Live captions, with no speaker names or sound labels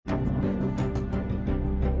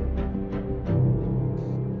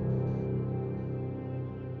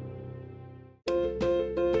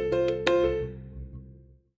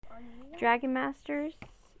Dragon Masters,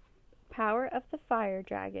 Power of the Fire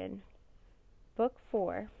Dragon, Book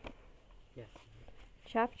 4. Yes.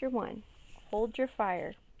 Chapter 1. Hold Your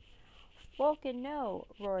Fire. Vulcan, no!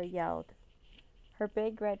 Rory yelled. Her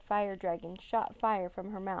big red fire dragon shot fire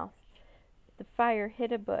from her mouth. The fire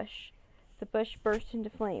hit a bush. The bush burst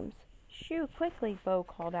into flames. Shoo, quickly, Bo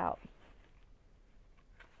called out.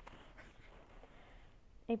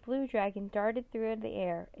 A blue dragon darted through the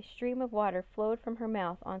air. A stream of water flowed from her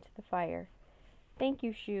mouth onto the fire. Thank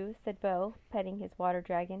you, Shoo, said Bo, petting his water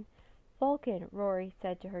dragon. Vulcan, Rory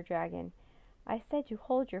said to her dragon, I said to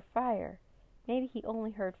hold your fire. Maybe he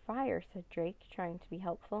only heard fire, said Drake, trying to be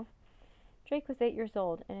helpful. Drake was 8 years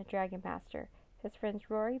old and a dragon master. His friends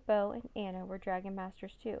Rory, Bo, and Anna were dragon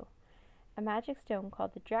masters too. A magic stone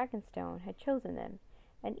called the Dragon Stone had chosen them,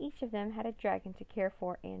 and each of them had a dragon to care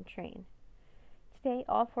for and train. Today,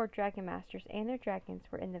 all 4 dragon masters and their dragons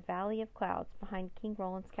were in the Valley of Clouds behind King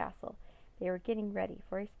Roland's castle. They were getting ready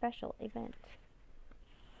for a special event.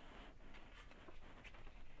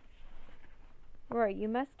 Rory, you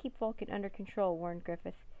must keep Vulcan under control, warned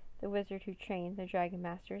Griffith, the wizard who trained the dragon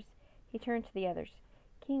masters. He turned to the others.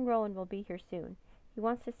 King Roland will be here soon. He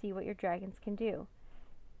wants to see what your dragons can do.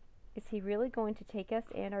 Is he really going to take us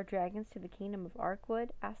and our dragons to the kingdom of Arkwood?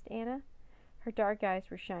 Asked Anna. Her dark eyes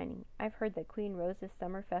were shining. I've heard that Queen Rose's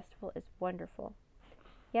summer festival is wonderful.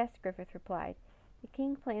 Yes, Griffith replied. The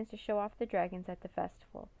king plans to show off the dragons at the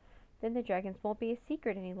festival. Then the dragons won't be a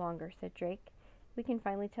secret any longer, said Drake. We can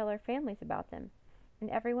finally tell our families about them.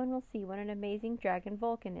 And everyone will see what an amazing dragon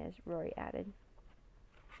Vulcan is, Rory added.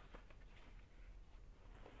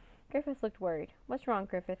 Griffith looked worried. What's wrong,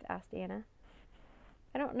 Griffith? Asked Anna.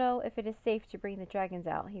 I don't know if it is safe to bring the dragons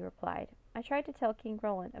out, he replied. I tried to tell King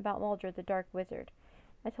Roland about Maldred the Dark Wizard.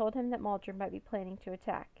 I told him that Maldred might be planning to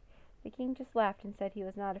attack. The king just laughed and said he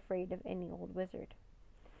was not afraid of any old wizard.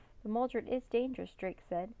 But Maldred is dangerous, Drake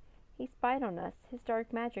said. He spied on us. His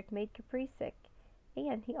dark magic made Capri sick.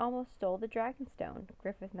 And he almost stole the Dragon Stone.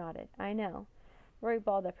 Griffith nodded. I know. Rory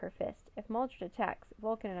balled up her fist. If Maldred attacks,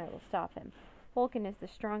 Vulcan and I will stop him. Vulcan is the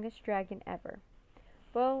strongest dragon ever.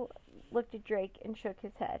 Bo looked at Drake and shook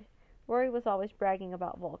his head. Rory was always bragging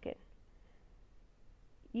about Vulcan.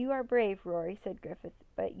 You are brave, Rory, said Griffith,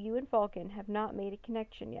 but you and Vulcan have not made a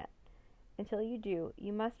connection yet. Until you do,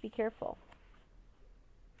 you must be careful.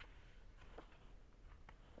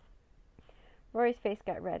 Rory's face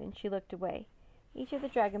got red, and she looked away. Each of the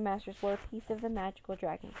dragon masters wore a piece of the magical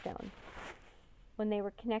dragon stone. When they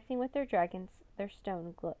were connecting with their dragons, their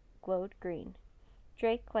stone glowed green.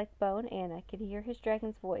 Drake, like Bo and Anna, could hear his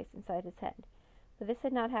dragon's voice inside his head. But this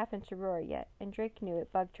had not happened to Rory yet, and Drake knew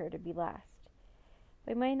it bugged her to be last.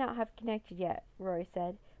 We may not have connected yet, Rory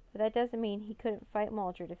said, but that doesn't mean he couldn't fight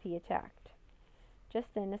Maldred if he attacked. Just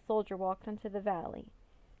then a soldier walked onto the valley.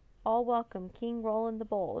 All welcome King Roland the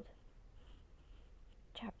Bold.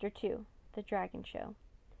 Chapter 2. The Dragon Show.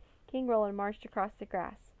 King Roland marched across the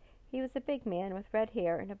grass. He was a big man with red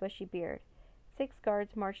hair and a bushy beard. 6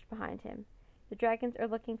 guards marched behind him. The dragons are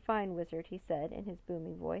looking fine, wizard, he said in his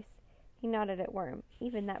booming voice. He nodded at Worm,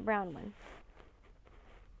 even that brown one.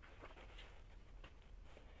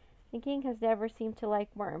 The king has never seemed to like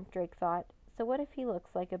Worm, Drake thought. So what if he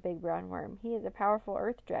looks like a big brown worm? He is a powerful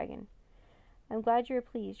earth dragon. I'm glad you are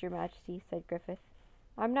pleased, your majesty, said Griffith.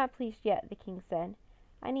 I'm not pleased yet, the king said.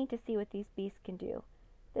 I need to see what these beasts can do.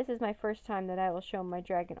 This is my first time that I will show my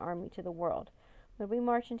dragon army to the world. When we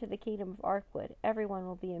march into the kingdom of Arkwood, everyone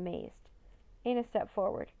will be amazed. Anna stepped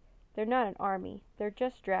forward. They're not an army. They're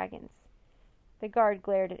just dragons. The guard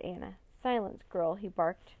glared at Anna. Silence, girl, he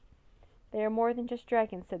barked. They are more than just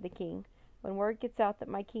dragons, said the king. When word gets out that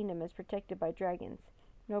my kingdom is protected by dragons,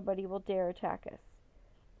 nobody will dare attack us.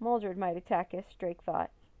 Maldred might attack us, Drake thought,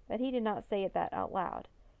 but he did not say that out loud.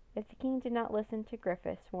 If the king did not listen to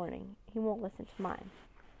Griffith's warning, he won't listen to mine.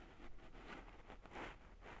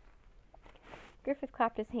 Griffith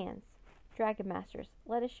clapped his hands. Dragon Masters,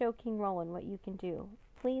 let us show King Roland what you can do.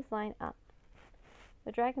 Please line up.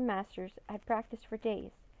 The Dragon Masters had practiced for days.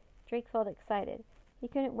 Drake felt excited. He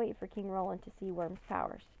couldn't wait for King Roland to see Worm's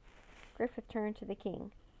powers. Griffith turned to the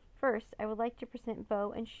king. First, I would like to present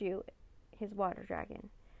Bo and Shoo, his water dragon.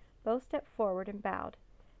 Bo stepped forward and bowed.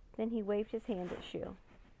 Then he waved his hand at Shoo.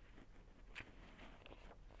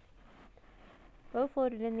 Bo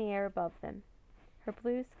floated in the air above them. Her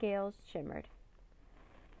blue scales shimmered.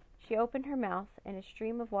 She opened her mouth, and a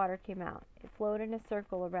stream of water came out. It flowed in a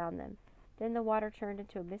circle around them. Then the water turned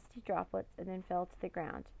into misty droplets and then fell to the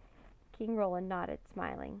ground. King Roland nodded,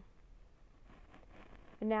 smiling.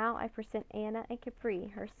 And now I present Anna and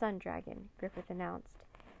Capri, her sun dragon, Griffith announced.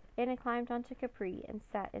 Anna climbed onto Capri and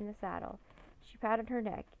sat in the saddle. She patted her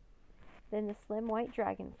neck. Then the slim white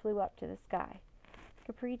dragon flew up to the sky.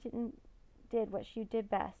 Capri did what she did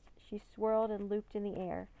best. She swirled and looped in the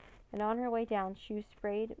air, and on her way down Shu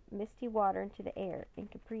sprayed misty water into the air, and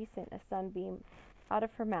Capri sent a sunbeam out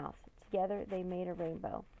of her mouth. Together they made a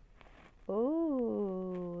rainbow.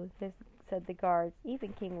 "Ooh," said the guards.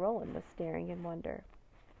 Even King Roland was staring in wonder.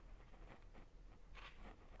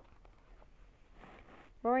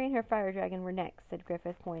 Rory and her fire dragon were next, said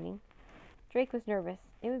Griffith, pointing. Drake was nervous.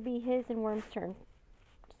 It would be his and Worm's turn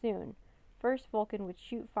soon. First, Vulcan would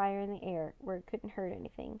shoot fire in the air, where it couldn't hurt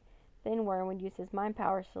anything. Then Worm would use his mind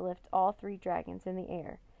powers to lift all three dragons in the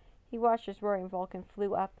air. He watched as Rory and Vulcan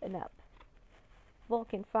flew up and up.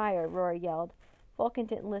 "Vulcan, fire!" Rory yelled. Vulcan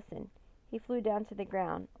didn't listen. He flew down to the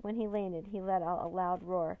ground. When he landed, he let out a loud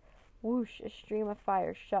roar. Whoosh! A stream of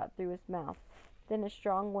fire shot through his mouth. Then a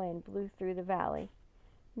strong wind blew through the valley.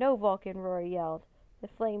 "No, Vulcan!" Rory yelled. The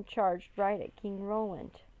flame charged right at King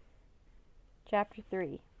Roland. Chapter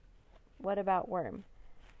 3. What about Worm?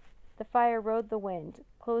 The fire rode the wind,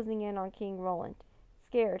 closing in on King Roland.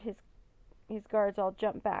 Scared, his guards all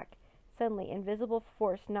jumped back. Suddenly, invisible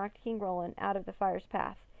force knocked King Roland out of the fire's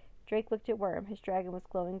path. Drake looked at Worm. His dragon was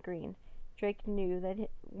glowing green. Drake knew that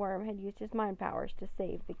Worm had used his mind powers to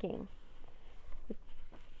save the king.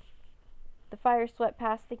 The fire swept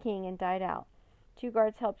past the king and died out. Two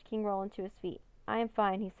guards helped King Roland to his feet. "I am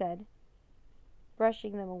fine," he said.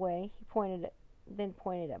 Brushing them away, he pointed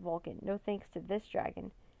at Vulcan. "No thanks to this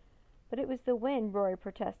dragon." "But it was the wind," Rory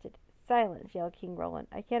protested. "Silence," yelled King Roland.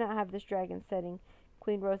 "I cannot have this dragon setting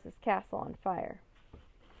Queen Rose's castle on fire."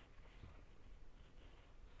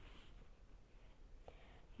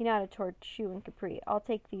 He nodded toward Shu and Capri. "I'll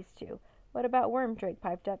take these two." "What about Worm?" Drake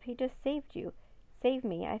piped up. "He just saved you." "Saved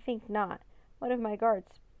me? I think not. One of my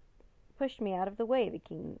guards pushed me out of the way," the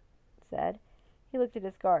king said. He looked at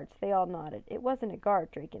his guards. They all nodded. "It wasn't a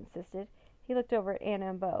guard," Drake insisted. He looked over at Anna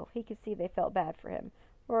and Bo. He could see they felt bad for him.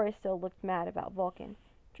 Rory still looked mad about Vulcan.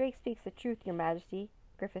 "Drake speaks the truth, your majesty,"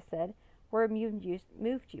 Griffith said. "Worm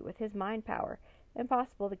moved you with his mind power."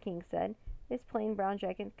 "Impossible," the king said. "This plain brown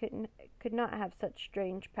dragon could not have such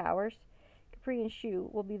strange powers. Capri and Shu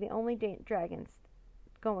will be the only dragons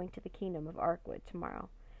going to the kingdom of Arkwood tomorrow."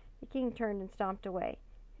 The king turned and stomped away.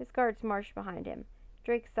 His guards marched behind him.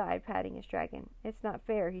 Drake sighed, patting his dragon. "It's not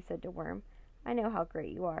fair," he said to Worm. "I know how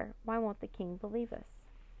great you are. Why won't the king believe us?"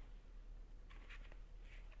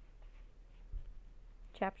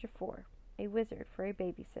 Chapter 4. A Wizard for a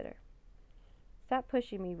Babysitter. "Stop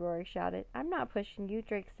pushing me," Rory shouted. "I'm not pushing you,"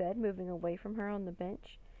 Drake said, moving away from her on the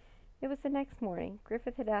bench. It was the next morning.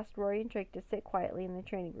 Griffith had asked Rory and Drake to sit quietly in the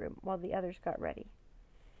training room while the others got ready.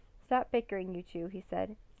 "Stop bickering, you two," he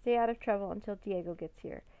said. "Stay out of trouble until Diego gets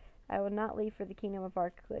here. I will not leave for the kingdom of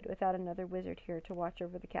Arkwood without another wizard here to watch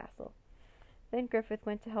over the castle." Then Griffith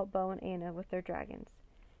went to help Bo and Anna with their dragons.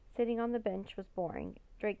 Sitting on the bench was boring.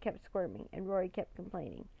 Drake kept squirming, and Rory kept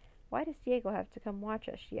complaining. "Why does Diego have to come watch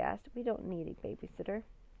us?" she asked. "We don't need a babysitter."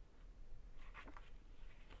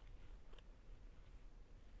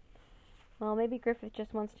 "Well, maybe Griffith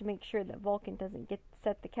just wants to make sure that Vulcan doesn't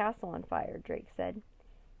set the castle on fire," Drake said.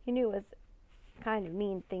 He knew it was a kind of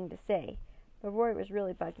mean thing to say, but Rory was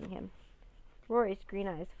really bugging him. Rory's green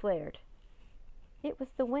eyes flared. "It was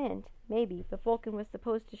the wind." "Maybe, but Vulcan was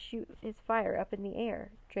supposed to shoot his fire up in the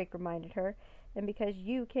air," Drake reminded her. "And because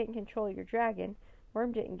you can't control your dragon,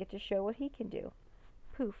 Worm didn't get to show what he can do."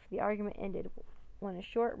 Poof! The argument ended when a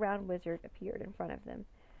short, round wizard appeared in front of them.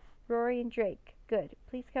 "Rory and Drake. Good.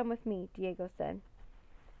 Please come with me," Diego said.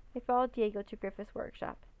 They followed Diego to Griffith's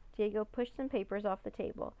workshop. Diego pushed some papers off the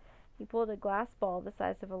table. He pulled a glass ball the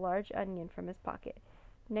size of a large onion from his pocket.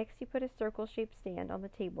 Next he put a circle-shaped stand on the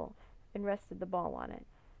table and rested the ball on it.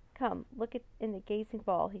 "Come, look in the gazing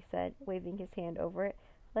ball," he said, waving his hand over it.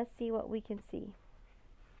 "Let's see what we can see."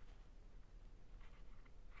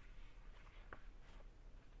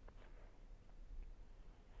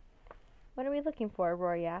 "What are we looking for?"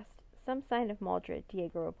 Rory asked. "Some sign of Maldred,"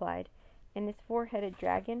 Diego replied. "And his four-headed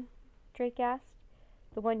dragon?" Drake asked.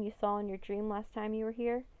 "The one you saw in your dream last time you were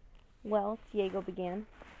here?" "Well," Diego began.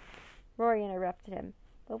 Rory interrupted him.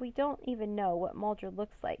 "But we don't even know what Maldred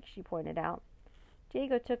looks like," she pointed out.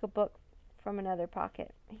 Diego took a book from another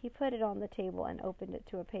pocket. He put it on the table and opened it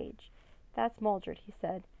to a page. "That's Maldred," he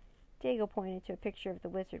said. Diego pointed to a picture of the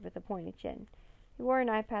wizard with a pointed chin. He wore an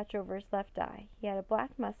eye patch over his left eye. He had a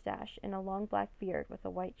black mustache and a long black beard with a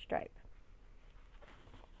white stripe.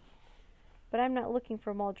 "But I'm not looking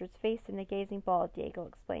for Maldred's face in the gazing ball," Diego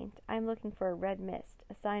explained. "I'm looking for a red mist,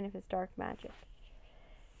 a sign of his dark magic."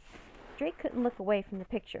 Drake couldn't look away from the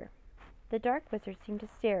picture. The dark wizard seemed to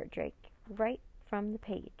stare at Drake right from the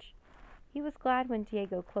page. He was glad when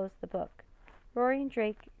Diego closed the book. Rory and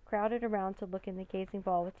Drake crowded around to look in the gazing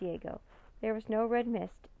ball with Diego. There was no red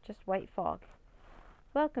mist, just white fog.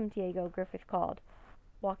 "Welcome, Diego," Griffith called,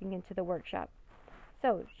 walking into the workshop.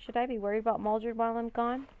 "So, should I be worried about Maldred while I'm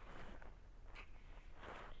gone?"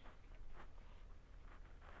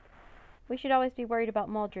 "We should always be worried about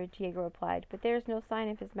Maldred," Diego replied, "but there is no sign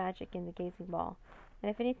of his magic in the gazing ball, and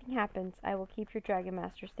if anything happens, I will keep your Dragon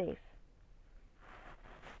Master safe."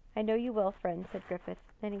 "I know you will, friend," said Griffith.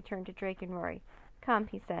 Then he turned to Drake and Rory. "Come,"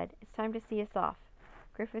 he said, "it's time to see us off."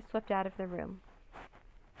 Griffith swept out of the room.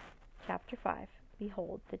 Chapter 5.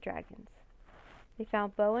 Behold the Dragons. They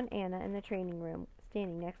found Bo and Anna in the training room,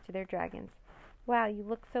 standing next to their dragons. "Wow, you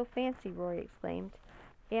look so fancy," Rory exclaimed.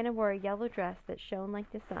 Anna wore a yellow dress that shone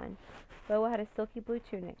like the sun. Bo had a silky blue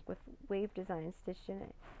tunic with wave designs stitched in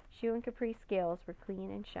it. Shu and Capri's scales were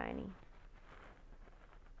clean and shiny.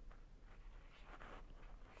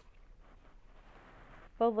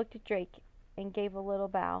 Bo looked at Drake and gave a little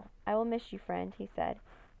bow. "I will miss you, friend," he said.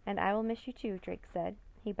 "And I will miss you too," Drake said.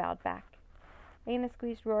 He bowed back. Anna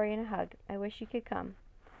squeezed Rory in a hug. "I wish you could come."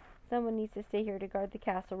 "Someone needs to stay here to guard the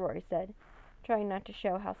castle," Rory said, trying not to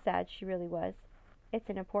show how sad she really was. "It's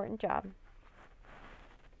an important job."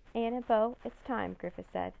 "Anna, Bo, it's time,"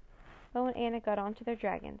 Griffith said. Bo and Anna got onto their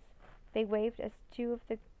dragons. They waved as two of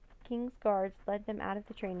the king's guards led them out of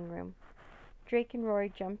the training room. Drake and Rory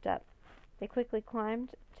jumped up. They quickly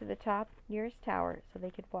climbed to the top nearest tower so they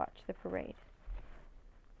could watch the parade.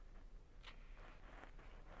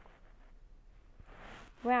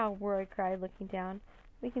 "Wow," Rory cried, looking down.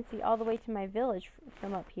 "We can see all the way to my village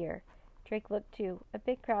from up here." Drake looked too. A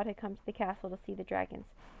big crowd had come to the castle to see the dragons.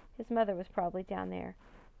 His mother was probably down there.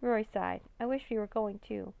 Rory sighed. "I wish we were going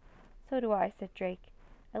too." "So do I," said Drake.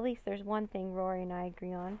 "At least there's one thing Rory and I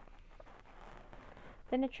agree on."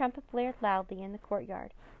 Then a trumpet blared loudly in the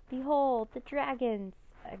courtyard. "Behold, the dragons!"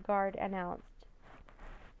 a guard announced.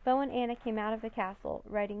 Bo and Anna came out of the castle,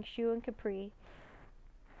 riding Shu and Capri,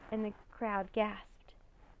 and the crowd gasped.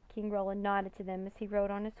 King Roland nodded to them as he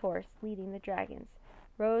rode on his horse, leading the dragons.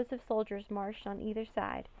 Rows of soldiers marched on either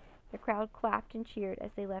side. The crowd clapped and cheered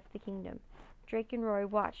as they left the kingdom. Drake and Rory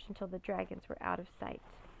watched until the dragons were out of sight.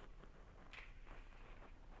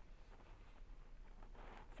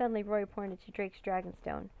 Suddenly Rory pointed to Drake's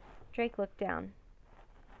dragonstone. Drake looked down.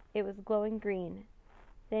 It was glowing green.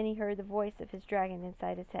 Then he heard the voice of his dragon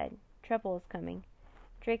inside his head. "Trouble is coming."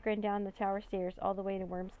 Drake ran down the tower stairs all the way to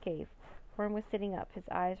Worm's cave. Worm was sitting up. His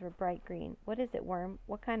eyes were bright green. "What is it, Worm?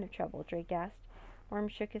 What kind of trouble?" Drake asked. Worm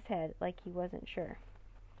shook his head like he wasn't sure.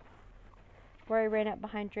 Rory ran up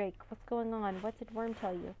behind Drake. "What's going on? What did Worm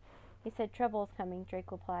tell you?" "He said trouble is coming,"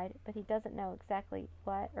 Drake replied, "but he doesn't know exactly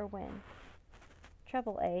what or when."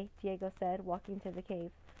 "Trouble, eh?" Diego said, walking to the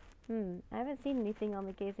cave. I haven't seen anything on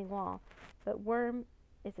the gazing wall, but Worm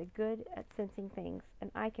is good at sensing things, and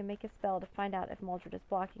I can make a spell to find out if Maldred is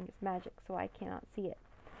blocking his magic so I cannot see it.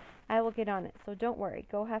 I will get on it, so don't worry.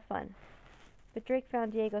 Go have fun." But Drake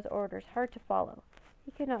found Diego's orders hard to follow.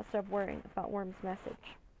 He could not stop worrying about Worm's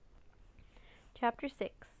message. Chapter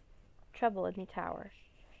 6. Trouble in the Tower.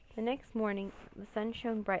 The next morning, the sun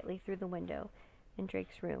shone brightly through the window in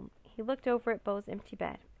Drake's room. He looked over at Bo's empty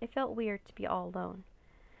bed. It felt weird to be all alone.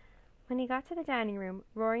 When he got to the dining room,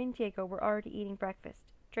 Rory and Diego were already eating breakfast.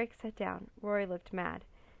 Drake sat down. Rory looked mad.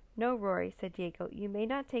 "No, Rory," said Diego, "you may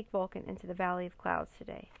not take Vulcan into the Valley of Clouds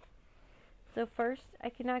today." "So first I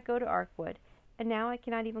could not go to Arkwood, and now I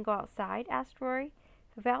cannot even go outside?" asked Rory.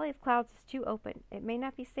 "The Valley of Clouds is too open. It may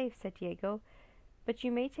not be safe," said Diego, "but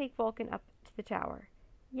you may take Vulcan up to the tower."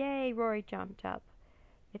 "Yay!" Rory jumped up.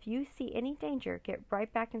 "If you see any danger, get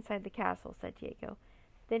right back inside the castle," said Diego.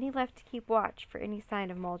 Then he left to keep watch for any sign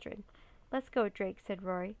of Maldred. "Let's go, Drake," said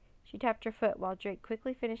Rory. She tapped her foot while Drake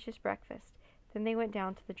quickly finished his breakfast. Then they went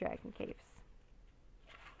down to the dragon caves.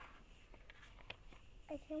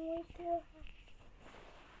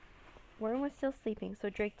 Worm was still sleeping, so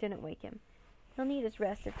Drake didn't wake him. He'll need his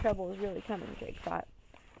rest if trouble is really coming, Drake thought.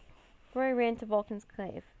 Rory ran to Vulcan's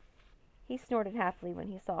cave. He snorted happily when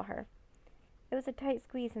he saw her. It was a tight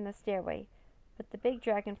squeeze in the stairway, but the big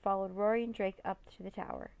dragon followed Rory and Drake up to the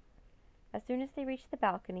tower. As soon as they reached the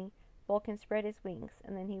balcony, Vulcan spread his wings,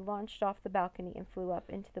 and then he launched off the balcony and flew up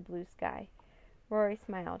into the blue sky. Rory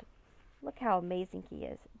smiled. "Look how amazing he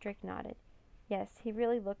is," Drake nodded. "Yes, he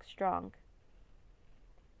really looks strong."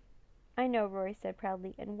 "I know," Rory said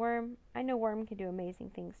proudly, "and I know Worm can do amazing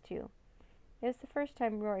things too." It was the first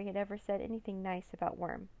time Rory had ever said anything nice about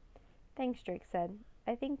Worm. "Thanks," Drake said.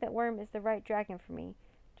 "I think that Worm is the right dragon for me,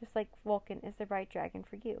 just like Vulcan is the right dragon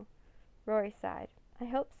for you." Rory sighed. "I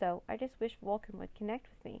hope so. I just wish Vulcan would connect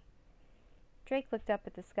with me." Drake looked up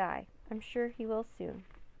at the sky. "I'm sure he will soon."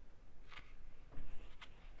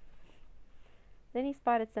 Then he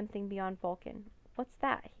spotted something beyond Vulcan. "What's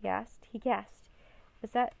that?" he asked. He gasped.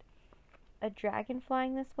 "Is that a dragon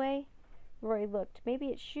flying this way?" Rory looked. Maybe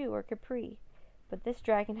it's Shu or Capri. But this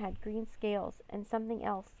dragon had green scales and something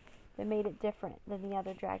else that made it different than the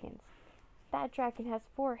other dragons. "That dragon has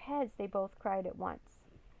 4 heads," they both cried at once.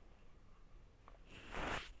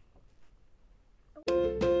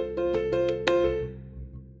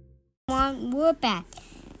 We're back.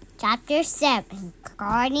 Chapter 7,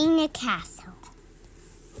 Guarding the Castle.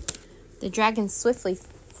 The dragon swiftly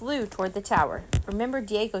flew toward the tower. "Remember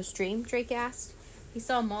Diego's dream?" Drake asked. He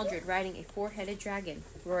saw Maldred riding a 4-headed dragon.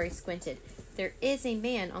 Rory squinted. "There is a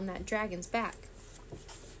man on that dragon's back."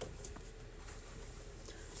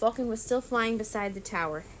 Vulcan was still flying beside the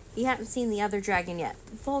tower. He hadn't seen the other dragon yet.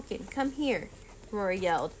 "Vulcan, come here," Rory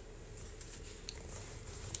yelled.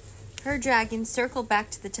 Her dragon circled back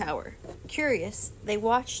to the tower. Curious, they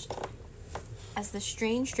watched as the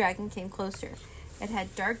strange dragon came closer. It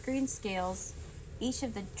had dark green scales. Each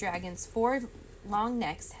of the dragon's 4 long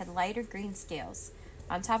necks had lighter green scales.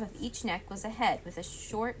 On top of each neck was a head with a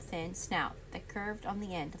short, thin snout that curved on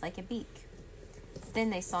the end like a beak. Then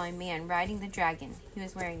they saw a man riding the dragon. He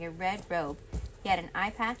was wearing a red robe. He had an eye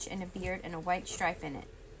patch and a beard and a white stripe in it.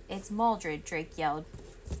 "It's Maldred," Drake yelled.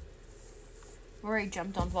 Rory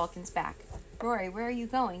jumped on Vulcan's back. "Rory, where are you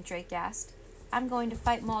going?" Drake asked. "I'm going to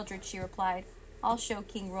fight Maldred," she replied. "I'll show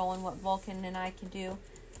King Roland what Vulcan and I can do.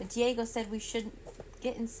 But Diego said we shouldn't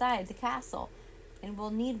get inside the castle. And we'll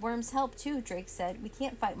need Worm's help too," Drake said. "We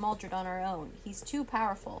can't fight Maldred on our own. He's too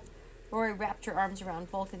powerful." Rory wrapped her arms around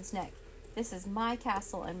Vulcan's neck. "This is my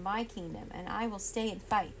castle and my kingdom, and I will stay and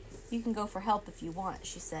fight. You can go for help if you want,"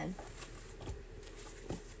 she said.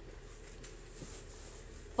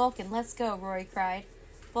 "Vulcan, let's go," Rory cried.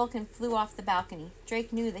 Vulcan flew off the balcony.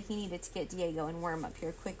 Drake knew that he needed to get Diego and Worm up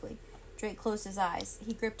here quickly. Drake closed his eyes.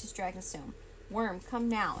 He gripped his dragonstone. "Worm, come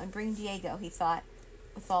now and bring Diego," he thought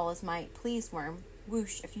with all his might. "Please, Worm."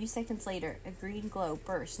 Whoosh, a few seconds later, a green glow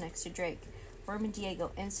burst next to Drake. Worm and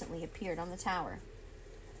Diego instantly appeared on the tower.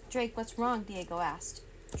 "Drake, what's wrong?" Diego asked.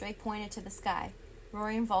 Drake pointed to the sky.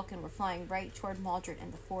 Rory and Vulcan were flying right toward Maldred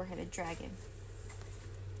and the 4-headed dragon.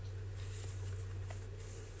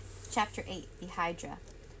 Chapter 8, The Hydra.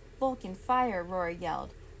 "Vulcan, fire!" Rory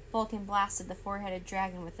yelled. Vulcan blasted the 4-headed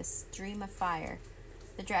dragon with a stream of fire.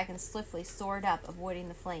 The dragon swiftly soared up, avoiding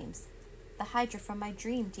the flames. "The Hydra from my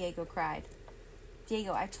dream," Diego cried.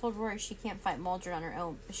 "Diego, I told Rory she can't fight Maldred on her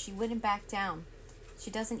own, but she wouldn't back down. She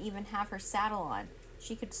doesn't even have her saddle on.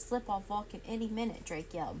 She could slip off Vulcan any minute,"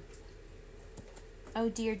 Drake yelled. "Oh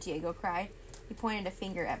dear," Diego cried. He pointed a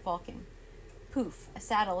finger at Vulcan. Poof, a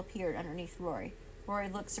saddle appeared underneath Rory. Rory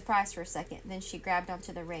looked surprised for a second, then she grabbed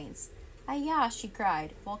onto the reins. "Ay-ya!" she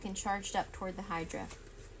cried. Vulcan charged up toward the Hydra.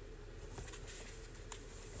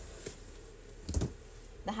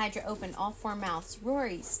 The Hydra opened all 4 mouths.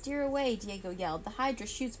 "Rory, steer away," Diego yelled. "The Hydra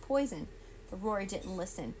shoots poison." But Rory didn't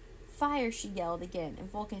listen. "Fire!" she yelled again, and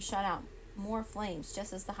Vulcan shot out more flames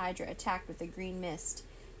just as the Hydra attacked with a green mist.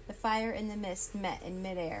 The fire and the mist met in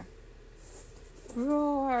midair.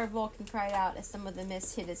 "Roar!" Vulcan cried out as some of the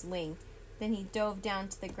mist hit his wing. Then he dove down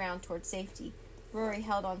to the ground toward safety. Rory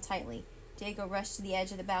held on tightly. Diego rushed to the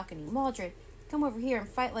edge of the balcony. "Maldred, come over here and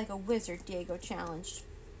fight like a wizard," Diego challenged.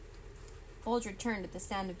 Maldred turned at the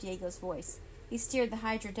sound of Diego's voice. He steered the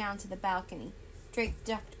Hydra down to the balcony. Drake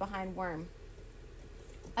ducked behind Worm.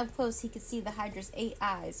 Up close he could see the Hydra's 8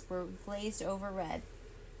 eyes were glazed over red.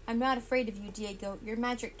 "I'm not afraid of you, Diego. Your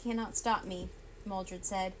magic cannot stop me," Maldred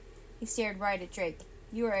said. He stared right at Drake.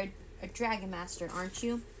 "You are a dragon master, aren't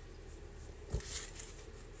you?"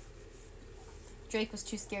 Drake was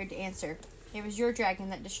too scared to answer. "It was your dragon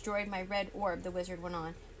that destroyed my red orb," the wizard went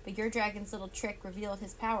on. "But your dragon's little trick revealed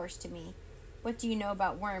his powers to me." "What do you know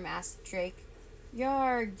about Worm?" asked Drake.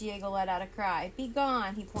 "Yarg!" Diego let out a cry. "Be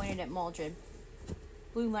gone!" He pointed at Maldred.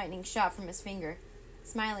 Blue lightning shot from his finger.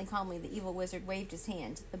 Smiling calmly, the evil wizard waved his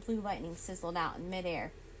hand. The blue lightning sizzled out in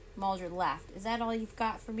midair. Maldred laughed. "Is that all you've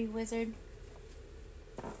got for me, wizard?"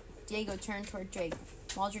 Diego turned toward Drake.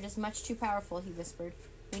 "Maldred is much too powerful," he whispered.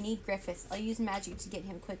 "We need Griffith. I'll use magic to get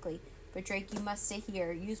him quickly. But Drake, you must stay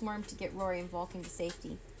here. Use Worm to get Rory and Vulcan to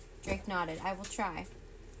safety." Drake nodded. "I will try."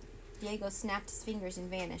 Diego snapped his fingers and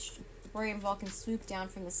vanished. Rory and Vulcan swooped down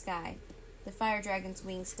from the sky. The fire dragon's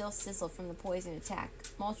wings still sizzled from the poison attack.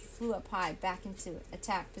 Maldred flew up high, back into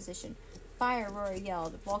attack position. "Fire!" Rory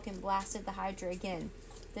yelled. Vulcan blasted the Hydra again.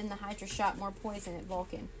 Then the Hydra shot more poison at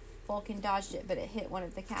Vulcan. Vulcan dodged it, but it hit one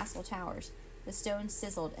of the castle towers. The stone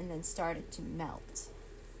sizzled and then started to melt.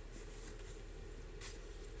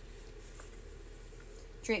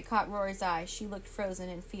 Drake caught Rory's eye. She looked frozen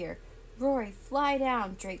in fear. "Rory, fly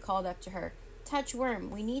down!" Drake called up to her. touch Worm.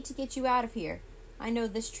 We need to get you out of here." "I know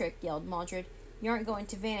this trick," yelled Maldred. "You aren't going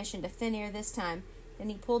to vanish into thin air this time." Then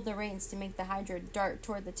he pulled the reins to make the Hydra dart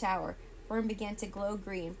toward the tower. Worm began to glow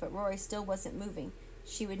green, but Rory still wasn't moving.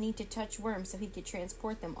 She would need to touch Worm so he could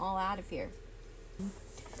transport them all out of here.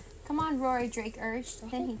 "Come on, Rory," Drake urged.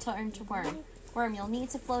 Then he turned to Worm. "Worm, you'll need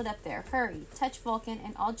to float up there. Hurry. Touch Vulcan,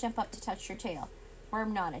 and I'll jump up to touch your tail."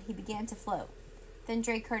 Worm nodded. He began to float. Then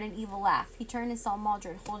Drake heard an evil laugh. He turned and saw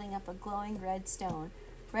Maldred holding up a glowing red stone.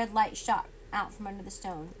 Red light shot out from under the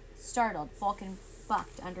stone. Startled, Vulcan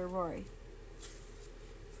bucked under Rory.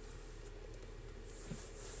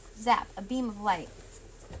 Zap! A beam of light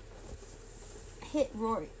hit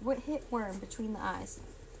Worm between the eyes.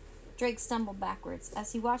 Drake stumbled backwards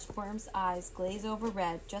as he watched Worm's eyes glaze over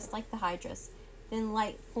red, just like the Hydra's. Then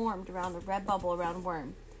light formed around a red bubble around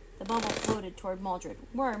Worm. The bubble floated toward Maldred.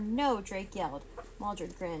 "Worm, no!" Drake yelled.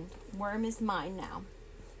 Maldred grinned. "Worm is mine now."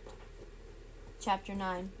 Chapter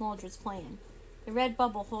 9. Maldred's Plan. The red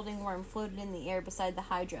bubble holding Worm floated in the air beside the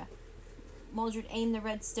Hydra. Maldred aimed the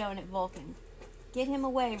red stone at Vulcan. "Get him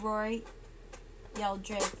away, Rory!" yelled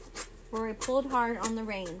Drake. Rory pulled hard on the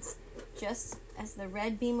reins, just as the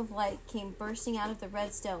red beam of light came bursting out of the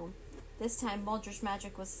red stone. This time Maldred's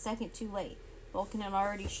magic was a second too late. Vulcan had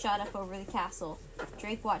already shot up over the castle.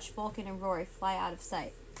 Drake watched Vulcan and Rory fly out of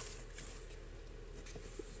sight.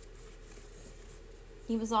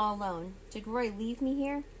 He was all alone. Did Rory leave me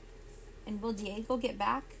here? And will Diego get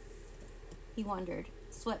back? He wondered.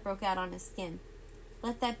 Sweat broke out on his skin.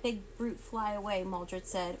 "Let that big brute fly away," Maldred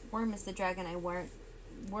said. "Worm is the dragon I want.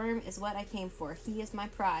 Worm is what I came for. He is my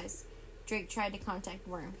prize." Drake tried to contact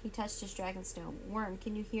Worm. He touched his dragonstone. "Worm,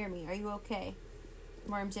 can you hear me? Are you okay?"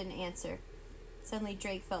 Worm didn't answer. Suddenly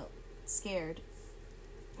Drake felt scared.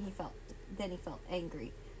 Then he felt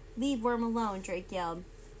angry. "Leave Worm alone," Drake yelled.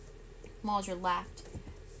 Maldred laughed.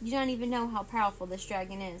 "You don't even know how powerful this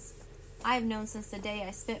dragon is. I have known since the day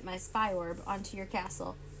I spit my spy orb onto your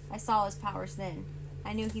castle. I saw his powers then.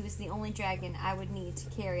 I knew he was the only dragon I would need to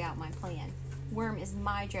carry out my plan. Worm is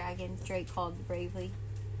my dragon," Drake called bravely.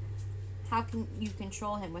 "How can you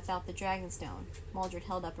control him without the dragonstone?" Maldred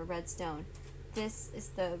held up a red stone. "This is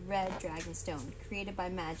the red dragonstone, created by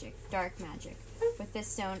magic, dark magic. With this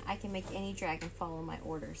stone, I can make any dragon follow my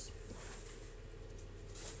orders."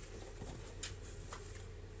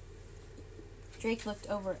 Drake looked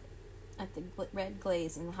over at the red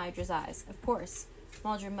glaze in the Hydra's eyes. Of course,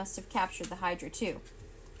 Maldred must have captured the Hydra too.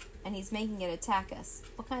 And he's making it attack us.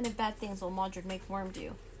 What kind of bad things will Maldred make Worm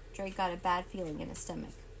do? Drake got a bad feeling in his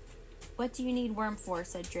stomach. "What do you need Worm for?"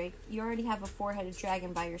 said Drake. "You already have a four-headed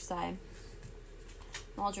dragon by your side."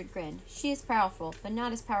 Maldred grinned. "She is powerful, but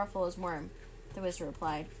not as powerful as Worm," the wizard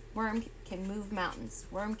replied. "Worm can move mountains.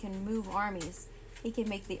 Worm can move armies. He can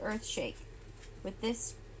make the earth shake. With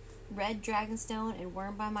this red dragonstone and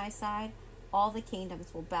Worm by my side, all the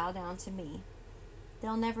kingdoms will bow down to me."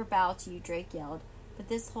 "They'll never bow to you," Drake yelled, but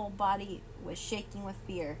this whole body was shaking with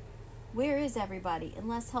fear. Where is everybody?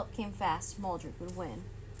 Unless help came fast, Maldred would win.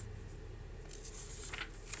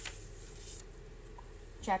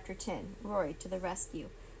 Chapter 10. Rory to the rescue.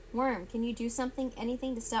 "Worm, can you do something,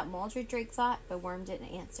 anything to stop Maldred?" Drake thought, but Worm didn't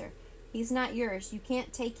answer. "He's not yours. You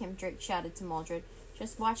can't take him," Drake shouted to Maldred.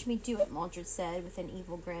 "Just watch me do it," Maldred said with an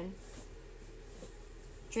evil grin.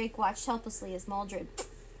 Drake watched helplessly as Maldred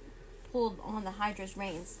pulled on the Hydra's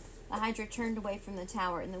reins. The Hydra turned away from the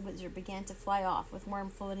tower, and the wizard began to fly off, with Worm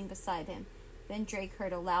floating beside him. Then Drake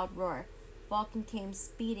heard a loud roar. Vulcan came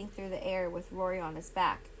speeding through the air with Rory on his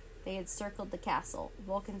back. They had circled the castle.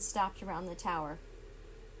 Vulcan stopped around the tower.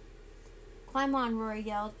 "Climb on," Rory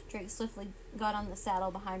yelled. Drake swiftly got on the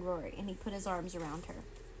saddle behind Rory, and he put his arms around her.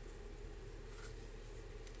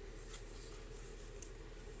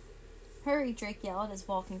 "Hurry," Drake yelled as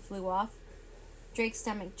Vulcan flew off. Drake's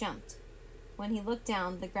stomach jumped. When he looked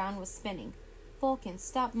down, the ground was spinning. "Vulcan,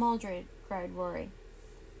 stop Maldred," cried Rory.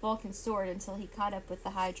 Vulcan soared until he caught up with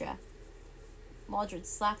the Hydra. Maldred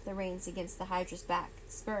slapped the reins against the Hydra's back,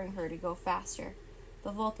 spurring her to go faster.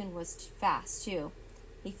 But Vulcan was fast, too.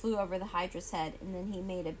 He flew over the Hydra's head, and then he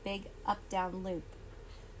made a big up-down loop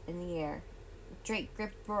in the air. Drake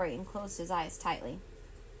gripped Rory and closed his eyes tightly.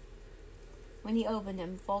 When he opened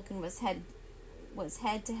them, Vulcan was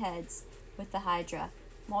head-to-heads with the Hydra.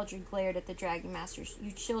 Maldred glared at the Dragon Masters.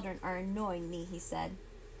 "You children are annoying me," he said.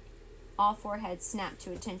 All four heads snapped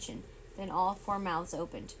to attention. Then all four mouths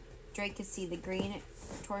opened. Drake could see the green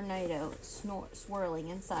tornado swirling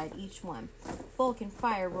inside each one. "Vulcan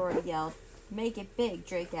fire," Rory yelled. "Make it big,"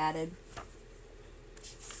 Drake added.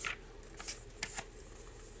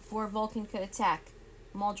 Before Vulcan could attack,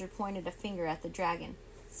 Maldred pointed a finger at the dragon.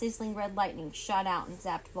 Sizzling red lightning shot out and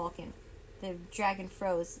zapped Vulcan. The dragon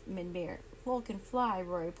froze mid-air. Vulcan, fly,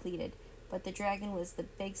 Rory pleaded, but the dragon was the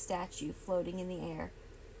big statue floating in the air.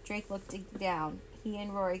 Drake looked down. He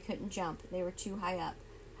and Rory couldn't jump. They were too high up.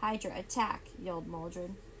 Hydra, attack, yelled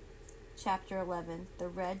Maldred. Chapter 11. The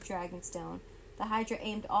Red Dragonstone. The Hydra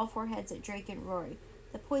aimed all four heads at Drake and Rory.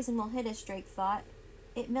 The poison will hit us, Drake thought.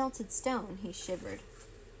 It melted stone, he shivered.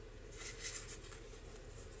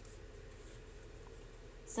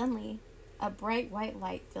 Suddenly, a bright white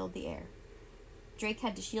light filled the air. Drake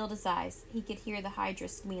had to shield his eyes. He could hear the Hydra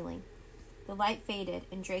squealing. The light faded,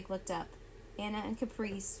 and Drake looked up. Anna and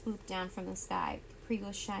Capri swooped down from the sky. Capri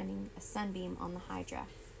was shining a sunbeam on the Hydra.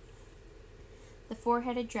 The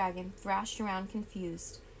four-headed dragon thrashed around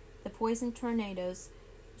confused. The poison tornadoes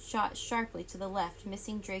shot sharply to the left,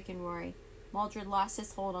 missing Drake and Rory. Maldred lost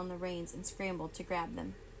his hold on the reins and scrambled to grab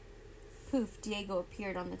them. Poof, Diego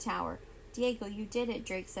appeared on the tower. Diego, you did it,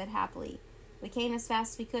 Drake said happily. We came as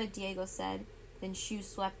fast as we could, Diego said. Then Shu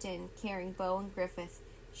swept in, carrying Bo and Griffith.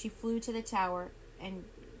 She flew to the tower, and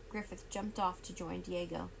Griffith jumped off to join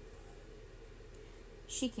Diego.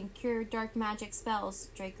 She can cure dark magic spells,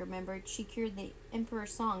 Drake remembered. She cured the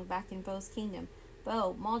Emperor's Song back in Bo's kingdom.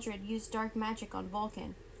 Bo, Maldred used dark magic on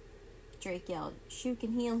Vulcan. Drake yelled. Shu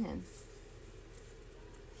can heal him.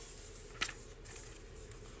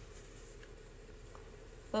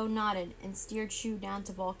 Bo nodded and steered Shu down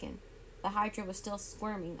to Vulcan. The Hydra was still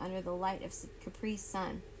squirming under the light of Capri's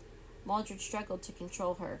sun. Maldred struggled to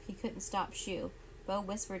control her. He couldn't stop Shu. Bo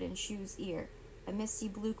whispered in Shu's ear. A misty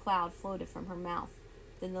blue cloud floated from her mouth.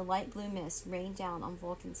 Then the light blue mist rained down on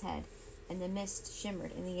Vulcan's head, and the mist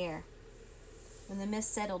shimmered in the air. When the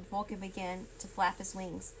mist settled, Vulcan began to flap his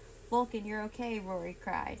wings. Vulcan, you're okay, Rory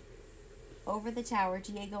cried. Over the tower,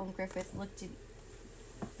 Diego and Griffith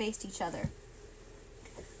faced each other.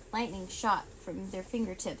 Lightning shot from their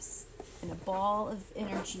fingertips, and a ball of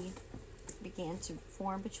energy began to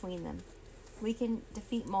form between them. We can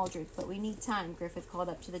defeat Maldred, but we need time, Griffith called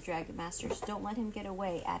up to the Dragon Masters. Don't let him get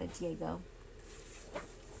away, added Diego.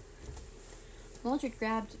 Maldred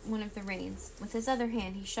grabbed one of the reins. With his other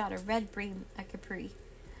hand, he shot a red beam at Capri.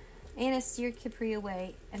 Anna steered Capri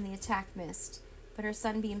away, and the attack missed, but her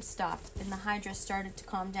sunbeam stopped, and the Hydra started to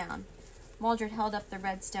calm down. Maldred held up the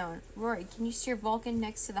red stone. Rory, can you steer Vulcan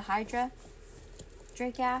next to the Hydra?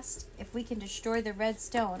 Drake asked. If we can destroy the red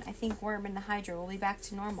stone, I think Worm and the Hydra will be back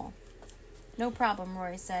to normal. No problem,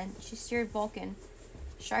 Rory said. She steered Vulcan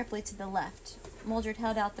sharply to the left. Maldred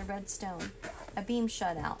held out the red stone. A beam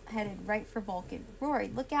shot out, headed right for Vulcan. Rory,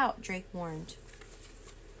 look out, Drake warned.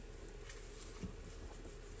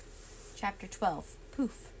 Chapter 12.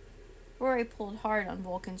 Poof. Rory pulled hard on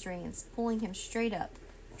Vulcan's reins, pulling him straight up.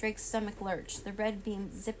 Drake's stomach lurched. The red beam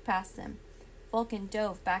zipped past them. Vulcan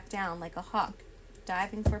dove back down like a hawk,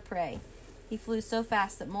 diving for prey. He flew so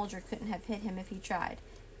fast that Maldred couldn't have hit him if he tried.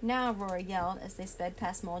 Now, Rory yelled as they sped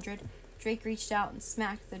past Maldred. Drake reached out and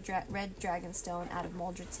smacked the red dragonstone out of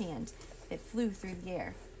Maldred's hand. It flew through the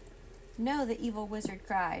air. No, the evil wizard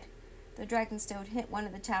cried. The dragonstone hit one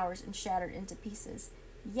of the towers and shattered into pieces.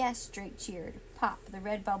 Yes, Drake cheered. Pop, the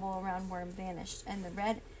red bubble around Worm vanished, and the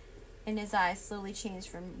red in his eyes slowly changed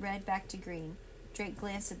from red back to green. Drake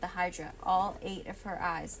glanced at the Hydra. All 8 of her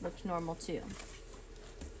eyes looked normal, too.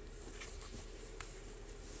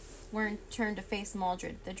 Worm turned to face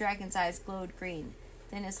Maldred. The dragon's eyes glowed green.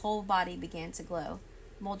 Then his whole body began to glow.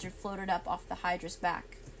 Maldred floated up off the Hydra's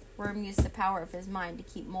back. Worm used the power of his mind to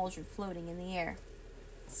keep Maldred floating in the air.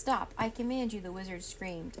 Stop, I command you, the wizard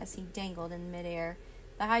screamed as he dangled in midair.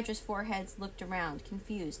 The Hydra's 4 heads looked around,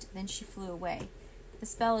 confused. Then she flew away. The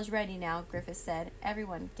spell is ready now, Griffith said.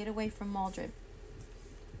 Everyone, get away from Maldred.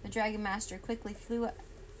 The Dragon Master quickly flew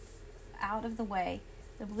out of the way.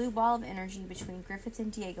 The blue ball of energy between Griffith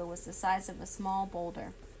and Diego was the size of a small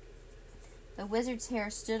boulder. The wizard's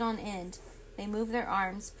hair stood on end. They moved their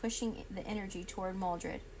arms, pushing the energy toward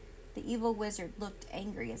Maldred. The evil wizard looked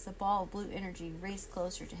angry as the ball of blue energy raced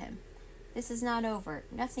closer to him. This is not over.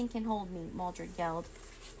 Nothing can hold me, Maldred yelled.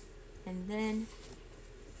 And then,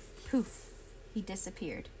 poof, he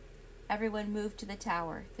disappeared. Everyone moved to the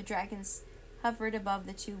tower. The dragons hovered above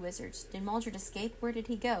the 2 wizards. Did Maldred escape? Where did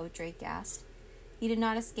he go? Drake asked. He did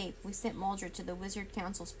not escape. We sent Maldred to the Wizard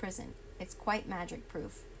Council's prison. It's quite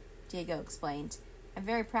magic-proof, Diego explained. I'm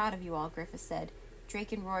very proud of you all, Griffith said.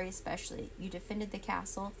 Drake and Rory especially. You defended the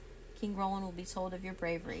castle. King Roland will be told of your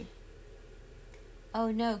bravery. Oh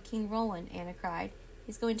no, King Roland, Anna cried.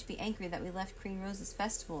 He's going to be angry that we left Queen Rose's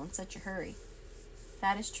festival in such a hurry.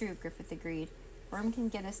 That is true, Griffith agreed. Worm can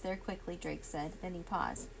get us there quickly, Drake said. Then he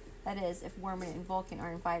paused. That is, if Worm and Vulcan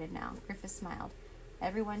are invited now. Griffith smiled.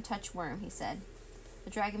 Everyone touch Worm, he said. The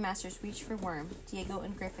Dragon Masters reached for Worm. Diego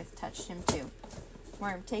and Griffith touched him too.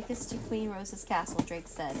 Worm, take us to Queen Rose's castle, Drake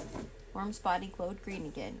said. Worm's body glowed green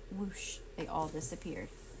again. Whoosh, they all disappeared.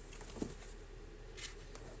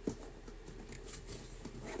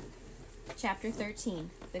 Chapter 13,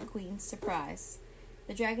 The Queen's Surprise.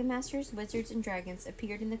 The Dragon Masters, wizards, and dragons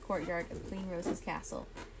appeared in the courtyard of Queen Rose's castle.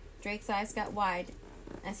 Drake's eyes got wide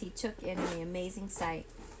as he took in the amazing sight.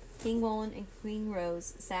 King Roland and Queen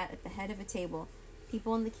Rose sat at the head of a table.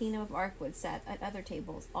 People in the kingdom of Arkwood sat at other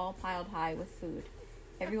tables, all piled high with food.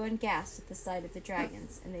 Everyone gasped at the sight of the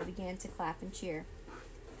dragons, and they began to clap and cheer.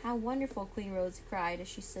 How wonderful, Queen Rose cried as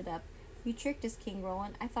she stood up. You tricked us, King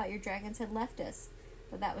Roland. I thought your dragons had left us.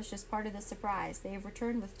 But that was just part of the surprise. They have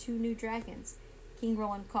returned with 2 new dragons. King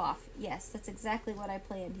Roland coughed. Yes, that's exactly what I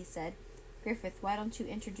planned, he said. Griffith, why don't you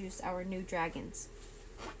introduce our new dragons?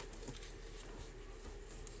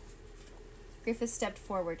 Griffith stepped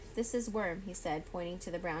forward. This is Worm, he said, pointing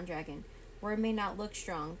to the brown dragon. Worm may not look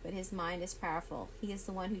strong, but his mind is powerful. He is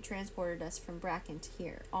the one who transported us from Bracken to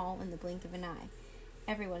here, all in the blink of an eye.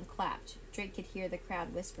 Everyone clapped. Drake could hear the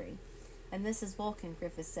crowd whispering. And this is Vulcan,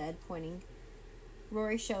 Griffith said, pointing.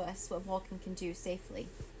 Rory, show us what Vulcan can do safely.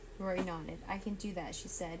 Rory nodded. I can do that, she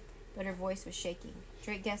said, but her voice was shaking.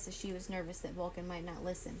 Drake guessed that she was nervous that Vulcan might not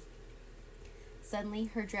listen. Suddenly,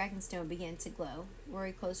 her dragonstone began to glow.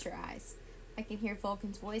 Rory closed her eyes. I can hear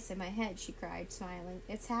Vulcan's voice in my head, she cried, smiling.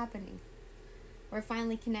 It's happening. We're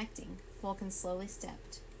finally connecting. Vulcan slowly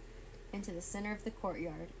stepped into the center of the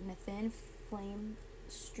courtyard, and a thin flame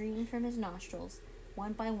streamed from his nostrils.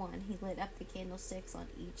 One by one, he lit up the candlesticks on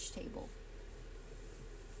each table.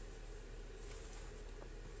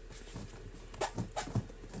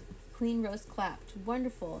 Queen Rose clapped.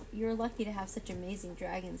 Wonderful. You're lucky to have such amazing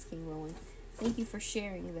dragons, King Roland. Thank you for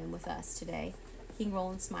sharing them with us today. King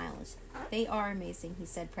Roland smiled. They are amazing, he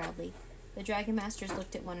said proudly. The Dragon Masters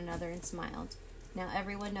looked at one another and smiled. Now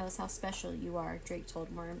everyone knows how special you are, Drake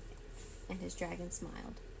told Worm, and his dragon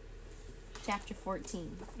smiled. Chapter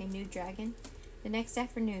 14, A New Dragon. The next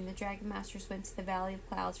afternoon, the Dragon Masters went to the Valley of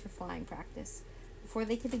Clouds for flying practice. Before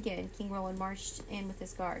they could begin, King Roland marched in with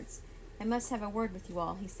his guards. I must have a word with you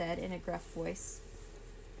all, he said in a gruff voice.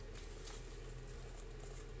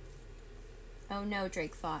 Oh no,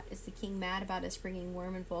 Drake thought. Is the king mad about us bringing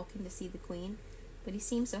Worm and Vulcan to see the queen? But he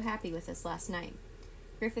seemed so happy with us last night.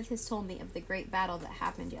 Griffith has told me of the great battle that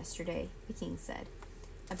happened yesterday, the king said.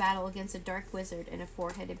 A battle against a dark wizard and a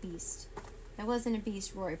 4-headed beast. That wasn't a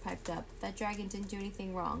beast, Rory piped up. That dragon didn't do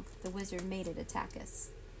anything wrong. The wizard made it attack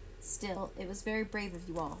us. Still, it was very brave of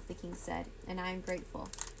you all, the king said, and I am grateful.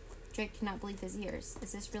 Drake cannot believe his ears.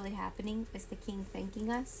 Is this really happening? Is the king thanking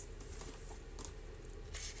us?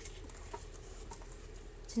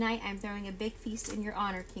 Tonight I am throwing a big feast in your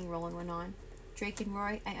honor, King Roland went on. Drake and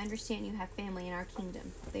Rory, I understand you have family in our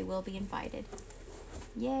kingdom. They will be invited.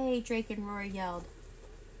 Yay, Drake and Rory yelled.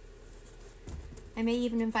 I may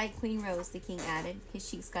even invite Queen Rose, the king added. His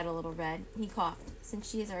cheeks got a little red. He coughed, since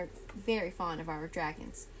she is very fond of our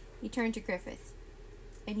dragons. He turned to Griffith.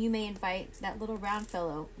 And you may invite that little round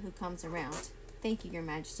fellow who comes around. Thank you, your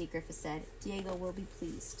majesty, Griffith said. Diego will be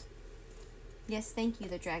pleased. Yes, thank you,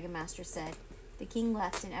 the Dragon Master said. The king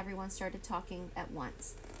left and everyone started talking at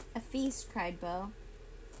once. A feast, cried Beau.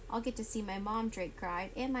 I'll get to see my mom, Drake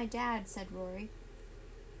cried. And my dad, said Rory.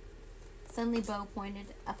 Suddenly Beau pointed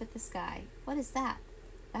up at the sky. What is that?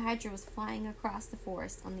 The Hydra was flying across the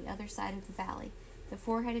forest on the other side of the valley. The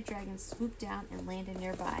 4-headed dragon swooped down and landed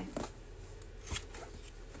nearby.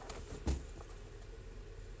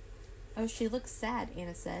 Oh, she looks sad,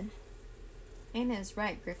 Anna said. Anna is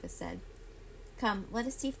right, Griffith said. Come, let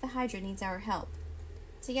us see if the Hydra needs our help.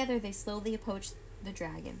 Together they slowly approached the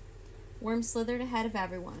dragon. Worm slithered ahead of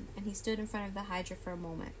everyone, and he stood in front of the Hydra for a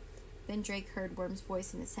moment. Then Drake heard Worm's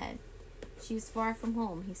voice in his head. She is far from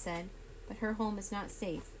home, he said, but her home is not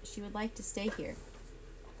safe. She would like to stay here.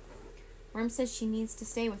 Worm says she needs to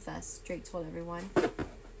stay with us, Drake told everyone.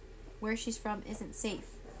 Where she's from isn't safe.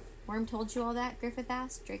 Worm told you all that? Griffith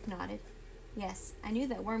asked. Drake nodded. Yes, I knew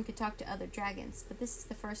that Worm could talk to other dragons, but this is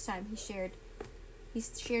the first time he shared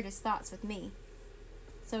his thoughts with me.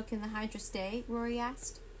 So can the Hydra stay? Rory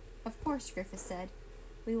asked. Of course, Griffith said.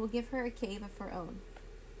 We will give her a cave of her own.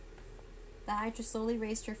 The Hydra slowly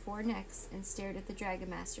raised her 4 necks and stared at the Dragon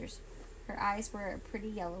Masters. Her eyes were a pretty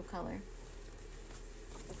yellow color.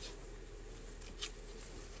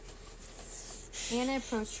 Anna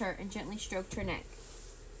approached her and gently stroked her neck.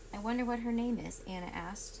 I wonder what her name is, Anna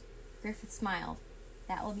asked. Griffith smiled.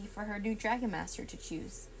 That will be for her new Dragon Master to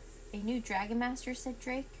choose. A new Dragon Master, said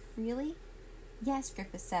Drake. Really? Yes,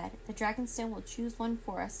 Griffith said. The Dragonstone will choose one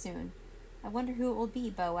for us soon. I wonder who it will be,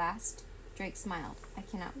 Beau asked. Drake smiled. I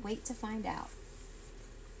cannot wait to find out.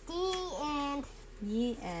 The end.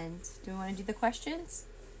 The end. Do we want to do the questions?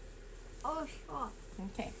 Oh, sure.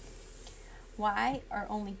 Okay. Why are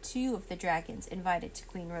only 2 of the dragons invited to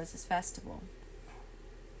Queen Rose's festival?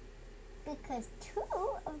 Because 2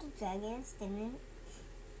 of the dragons didn't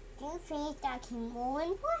finish that King and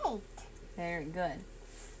White. Very good.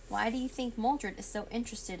 Why do you think Mildred is so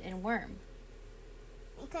interested in Worm?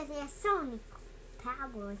 Because he has so many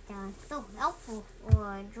powers that are so helpful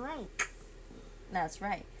for Drake. That's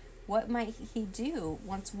right. What might he do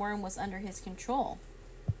once Worm was under his control?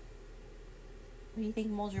 What do you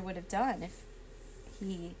think Mildred would have done if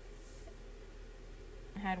he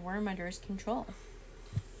had Worm under his control?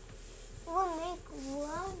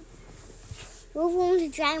 We'll warn the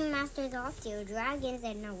Dragon Masters off their dragons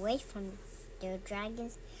and away from their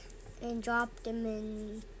dragons and drop them.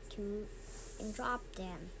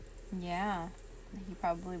 Yeah, he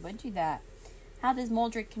probably would do that. How does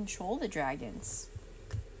Mildred control the dragons?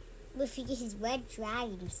 With his red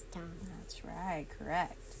dragon stone. That's right,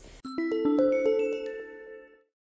 correct.